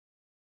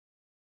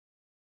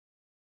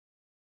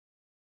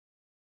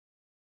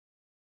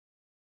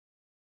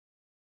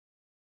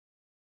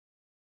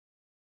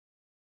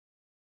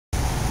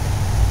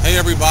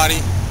everybody,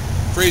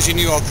 Crazy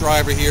New York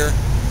Driver here,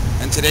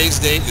 and today's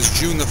date is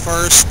June the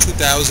 1st,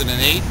 2008.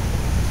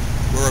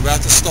 We're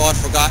about to start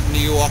Forgotten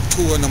New York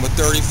Tour number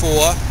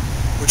 34,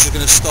 which is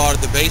going to start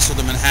at the base of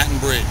the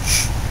Manhattan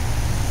Bridge.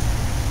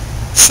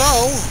 So,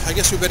 I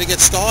guess we better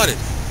get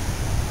started.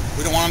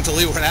 We don't want them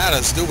to leave without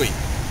us, do we?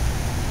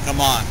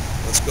 Come on,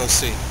 let's go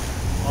see.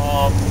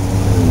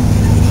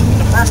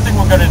 The first thing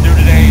we're going to do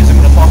today is I'm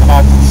going to talk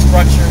about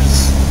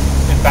structures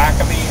in back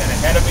of me and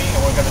ahead of me,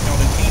 and we're going to do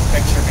the team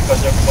picture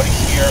because everybody's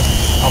here.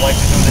 I like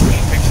to do the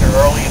team picture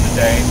early in the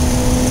day.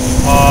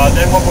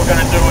 Then what we're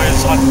going to do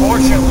is,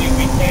 unfortunately,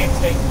 we can't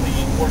take the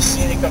more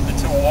scenic of the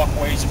two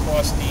walkways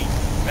across the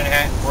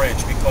Manhattan Bridge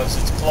because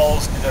it's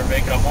closed. They're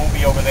making a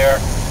movie over there.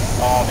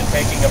 They're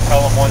taking a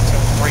Pelham 1,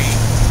 2, 3.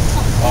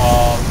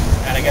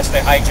 And I guess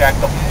they hijacked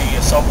the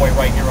subway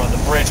right here on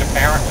the bridge,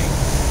 apparently.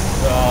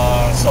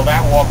 So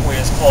that walkway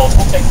is closed.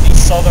 We'll take the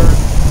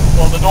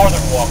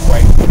northern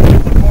walkway.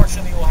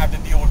 Unfortunately, we'll have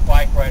to deal with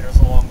bike riders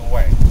along the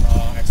way.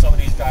 And some of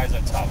these guys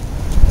are tough.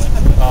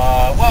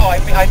 Well,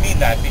 I mean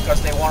that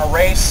because they want to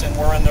race and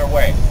we're in their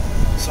way.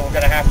 So we're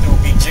going to have to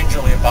be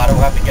gingerly about it.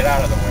 We'll have to get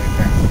out of the way,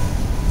 apparently.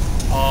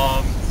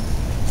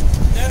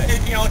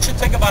 It should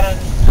take about a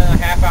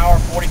half hour,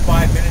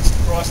 45 minutes to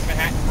cross the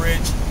Manhattan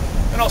Bridge.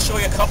 Then I'll show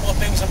you a couple of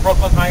things in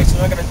Brooklyn Heights.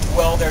 We're not going to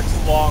dwell there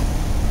too long.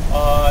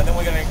 Then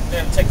we're going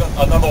to take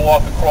another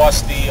walk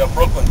across the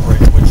Brooklyn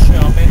Bridge, which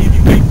many of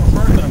you may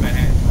prefer to the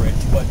Manhattan Bridge,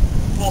 but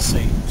we'll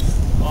see.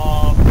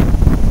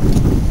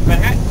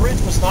 Manhattan Bridge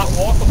was not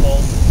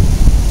walkable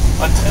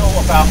until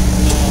about,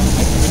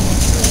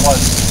 it was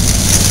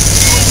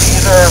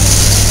either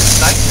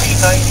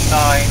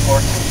 1999 or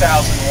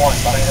 2001,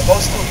 but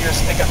those 2 years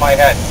stick in my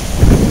head.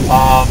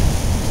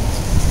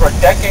 For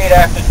decade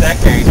after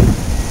decade,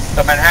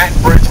 the Manhattan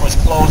Bridge was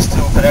closed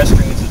to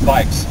pedestrians and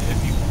bikes. If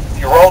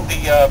you rode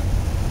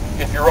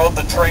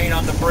the train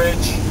on the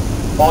bridge,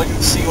 all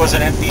you'd see was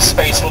an empty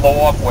space where the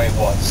walkway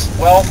was.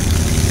 Well,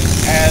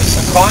 as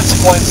a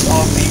consequence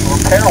of the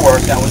repair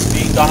work that was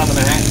being done on the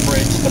Manhattan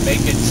Bridge to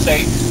make it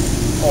safe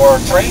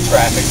for train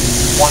traffic,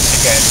 once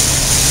again,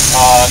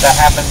 that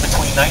happened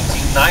between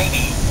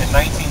 1990 and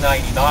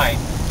 1999,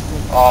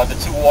 the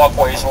two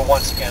walkways were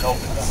once again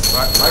opened up.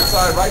 Right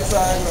side, right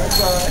side, right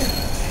side.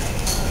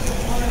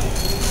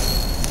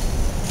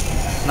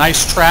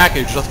 Nice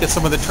trackage. Let's get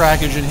some of the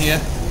trackage in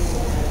here.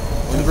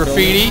 The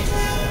graffiti.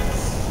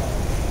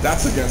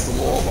 That's against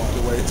the law, by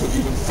the way, to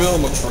even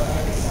film a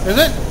track. Is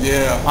it?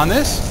 Yeah. On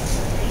this?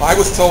 I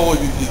was told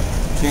you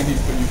can't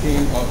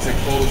take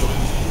photos of.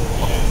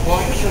 Well,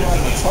 I guess you're right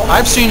in the tunnel.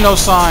 I've seen no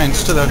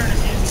signs to the.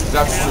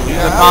 That's true.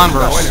 Yeah, the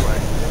Converse. Anyway,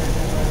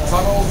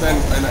 tunnels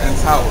and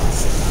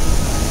towers.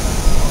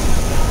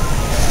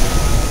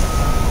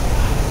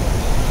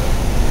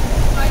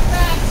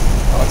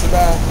 Oh, it's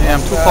bad. Yeah,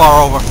 I'm too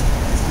far over.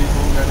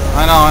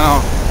 I know.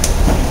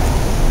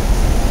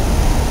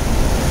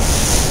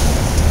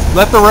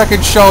 Let the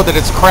record show that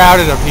it's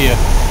crowded up here.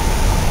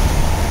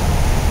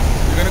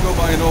 You're gonna go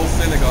by an old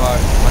synagogue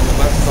on the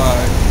left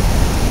side.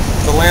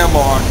 It's a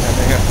landmark, and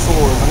they have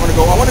tours. I want to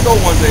go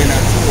one day in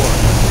that tour.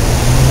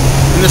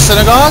 In the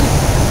synagogue?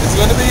 It's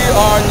gonna be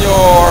on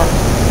your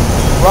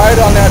right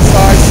on that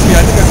side street.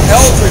 I think it's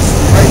Eldridge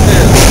Street right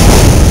there.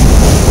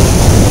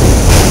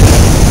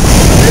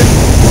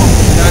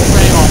 That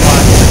train on by.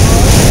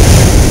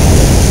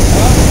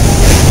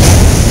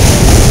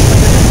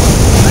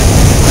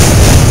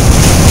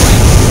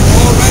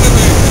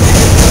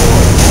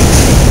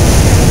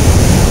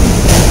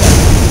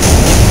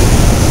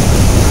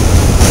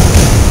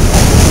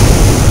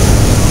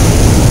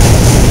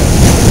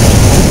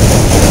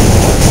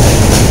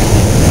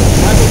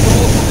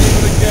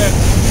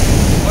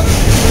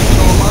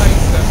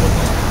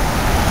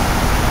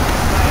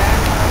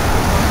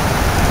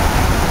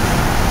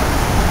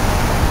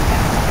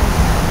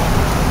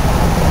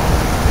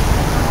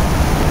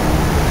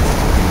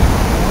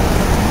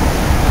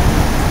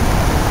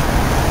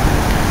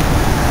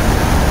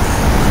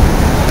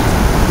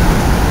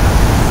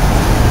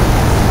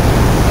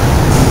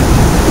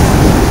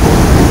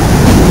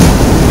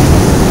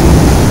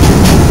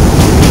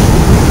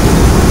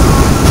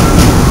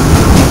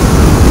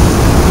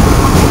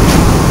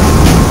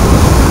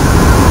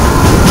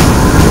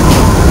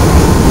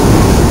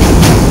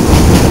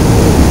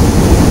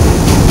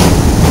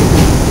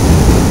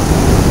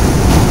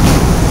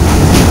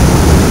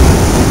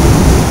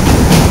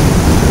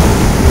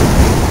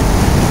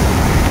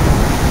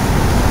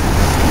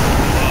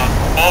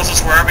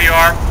 Wherever you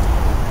are.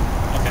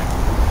 Okay.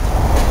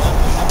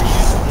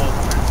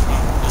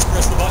 Just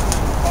press the button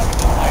and talk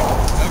into the mic.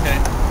 Okay.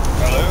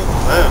 Hello?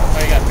 Hello. Oh,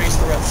 you got face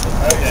the rest of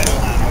it. Okay.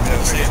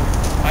 See it.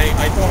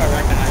 I thought I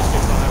recognized you,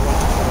 but I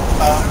wasn't.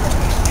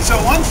 So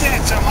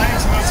my name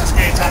is Moses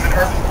Gates. I'm an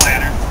urban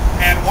planner.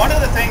 And one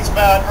of the things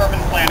about urban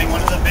planning,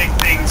 one of the big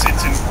things,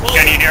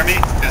 can you hear me?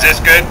 Is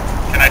this good?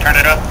 Can I turn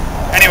it up?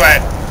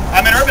 Anyway,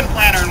 I'm an urban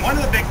planner, and one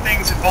of the big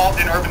things involved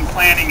in urban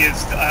planning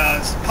is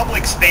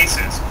public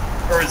spaces,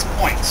 or its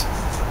points.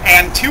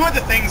 And two of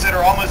the things that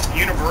are almost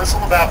universal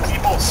about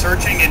people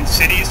searching in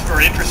cities for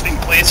interesting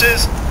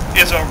places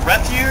is a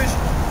refuge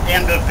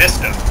and a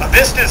vista. A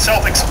vista is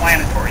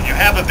self-explanatory. You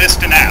have a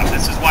vista now.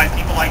 This is why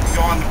people like to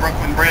go on the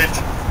Brooklyn Bridge.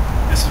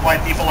 This is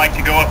why people like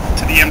to go up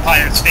to the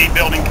Empire State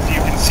Building, because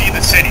you can see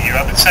the city. You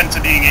have a sense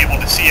of being able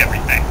to see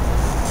everything.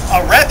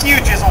 A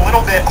refuge is a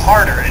little bit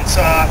harder.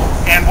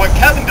 And what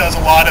Kevin does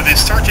a lot of is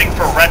searching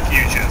for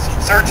refuges,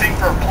 searching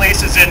for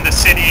places in the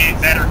city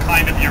that are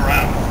kind of your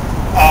own,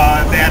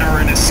 that are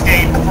an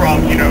escape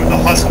from, the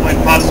hustle and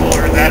bustle,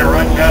 or that are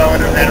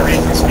unknown, or that are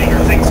interesting, or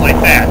things like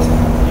that.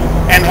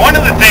 And one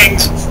of the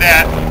things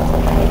that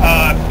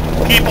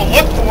people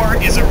look for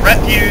is a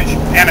refuge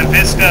and a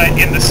vista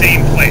in the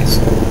same place.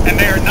 And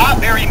there are not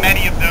very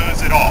many of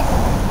those at all.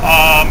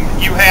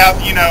 You have,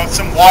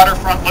 some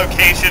waterfront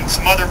locations,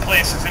 some other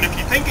places, and if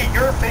you think of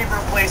your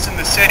favorite place in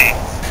the city,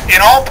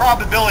 in all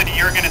probability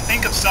you're going to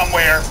think of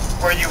somewhere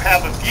where you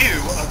have a view,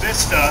 a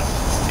vista,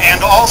 and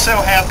also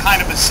have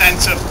kind of a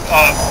sense of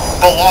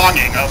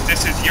belonging, of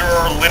this is your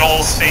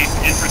little, safe,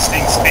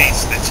 interesting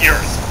space that's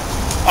yours.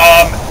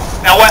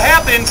 Now what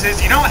happens is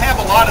you don't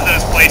have a lot of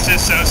those places,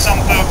 so some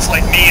folks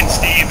like me and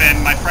Steve and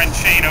my friend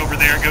Shane over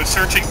there go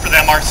searching for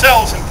them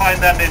ourselves and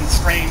find them in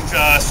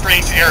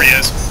strange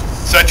areas,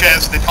 such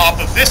as the top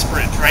of this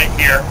bridge right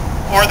here,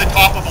 or the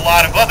top of a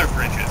lot of other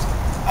bridges.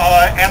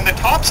 And the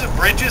tops of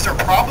bridges are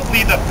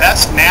probably the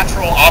best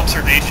natural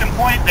observation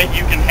point that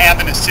you can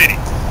have in a city,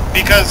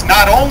 because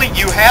not only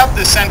you have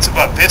the sense of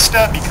a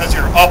vista because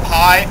you're up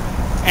high,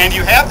 and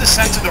you have the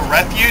sense of the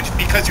refuge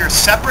because you're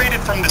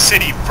separated from the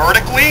city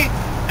vertically,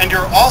 and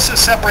you're also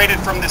separated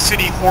from the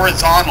city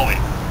horizontally.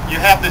 You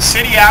have the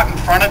city out in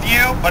front of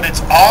you, but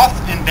it's off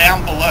and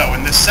down below.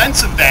 And the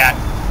sense of that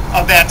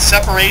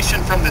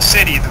separation from the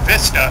city, the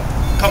vista,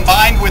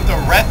 combined with the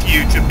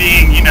refuge of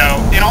being, in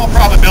all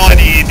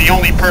probability, the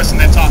only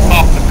person that's on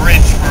top of the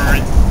bridge for,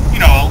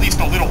 at least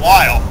a little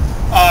while,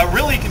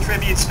 really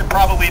contributes to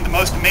probably the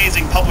most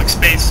amazing public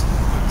spaces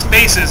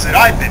that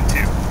I've been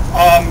to.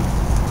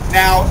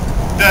 Now,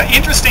 the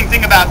interesting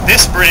thing about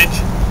this bridge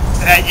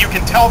that you can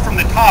tell from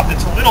the top,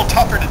 it's a little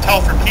tougher to tell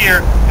from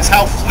here, is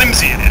how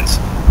flimsy it is.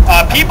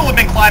 People have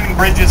been climbing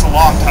bridges a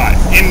long time.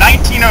 In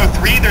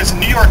 1903, there's a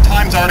New York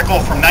Times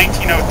article from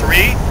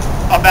 1903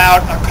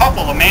 about a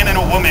couple, a man and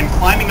a woman,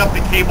 climbing up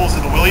the cables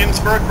of the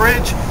Williamsburg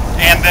Bridge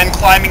and then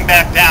climbing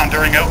back down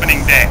during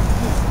opening day.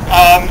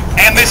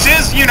 And this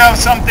is,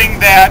 something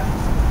that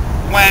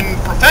when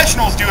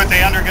professionals do it,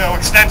 they undergo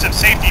extensive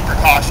safety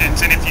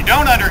precautions, and if you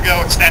don't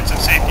undergo extensive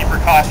safety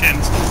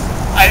precautions,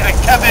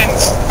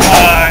 Kevin's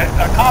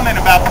comment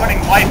about putting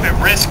life at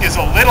risk is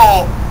a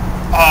little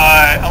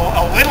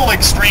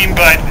extreme,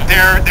 but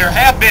there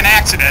have been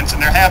accidents,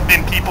 and there have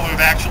been people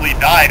who've actually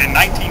died. In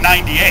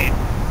 1998,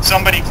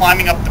 somebody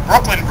climbing up the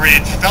Brooklyn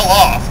Bridge fell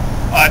off,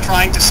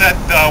 trying to set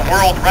the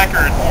world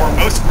record for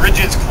most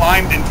bridges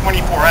climbed in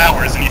 24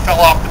 hours, and he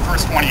fell off the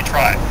first one he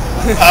tried.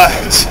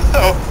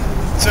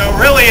 So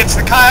really, it's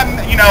the kind,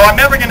 I'm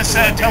never going to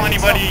tell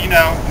anybody,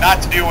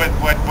 not to do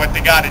what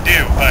they got to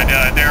do, but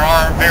there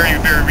are very,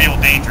 very real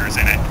dangers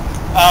in it.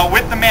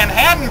 With the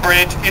Manhattan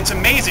Bridge, it's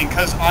amazing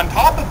because on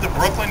top of the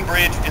Brooklyn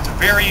Bridge, it's a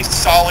very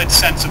solid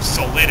sense of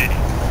solidity.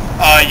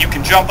 You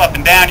can jump up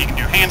and down, you can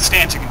do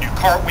handstands, you can do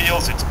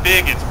cartwheels, it's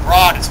big, it's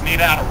broad, it's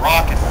made out of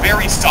rock, it's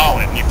very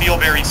solid, and you feel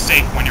very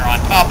safe when you're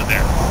on top of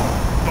there.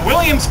 The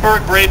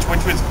Williamsburg Bridge,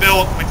 which was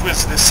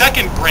the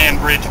second grand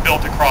bridge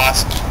built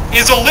across,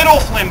 is a little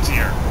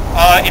flimsier.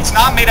 It's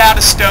not made out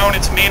of stone,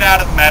 it's made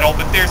out of metal,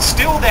 but there's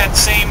still that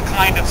same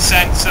kind of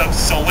sense of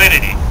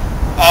solidity.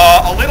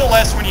 A little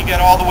less when you get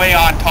all the way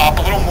on top,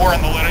 a little more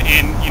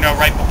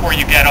right before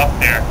you get up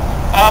there.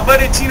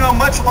 But it's,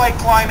 much like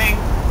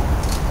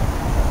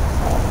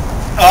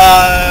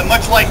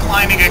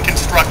climbing a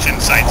construction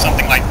site,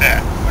 something like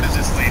that. What is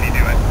this lady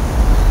doing?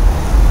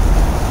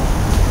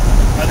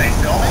 Are they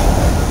filming?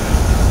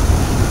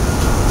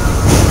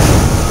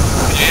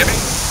 Can you hear me?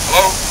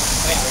 Hello?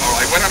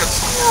 I went on a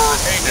tour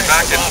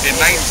back in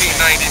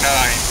 1999.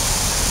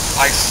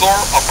 I saw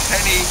a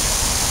penny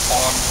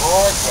on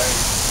Broadway,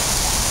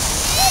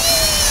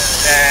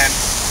 and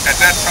at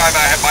that time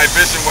my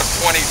vision was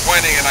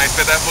 20/20, and I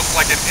said that looks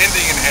like an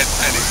Indian head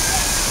penny.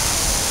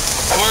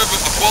 A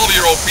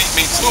 12-year-old beat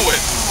me to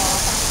it,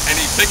 and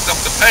he picked up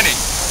the penny.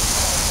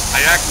 I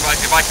acted like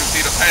if I could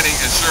see the penny,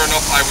 and sure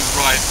enough, I was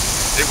right.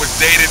 It was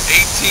dated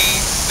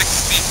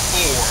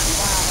 1864.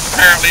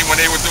 Apparently, when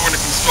they were doing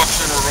the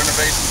construction or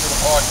renovation to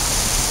the park,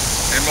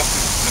 they must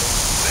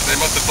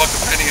have dug the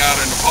penny out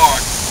in the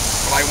park.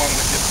 But I wanted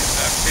to get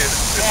that kid.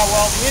 Yeah,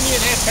 well, the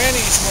Indian head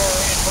pennies were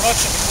in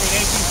production between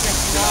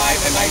 1859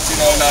 and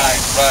 1909.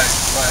 Right.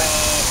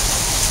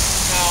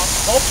 Now,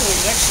 hopefully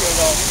next year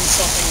they'll do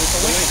something with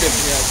the Lincoln.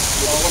 Yeah,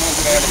 the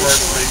 100th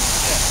anniversary.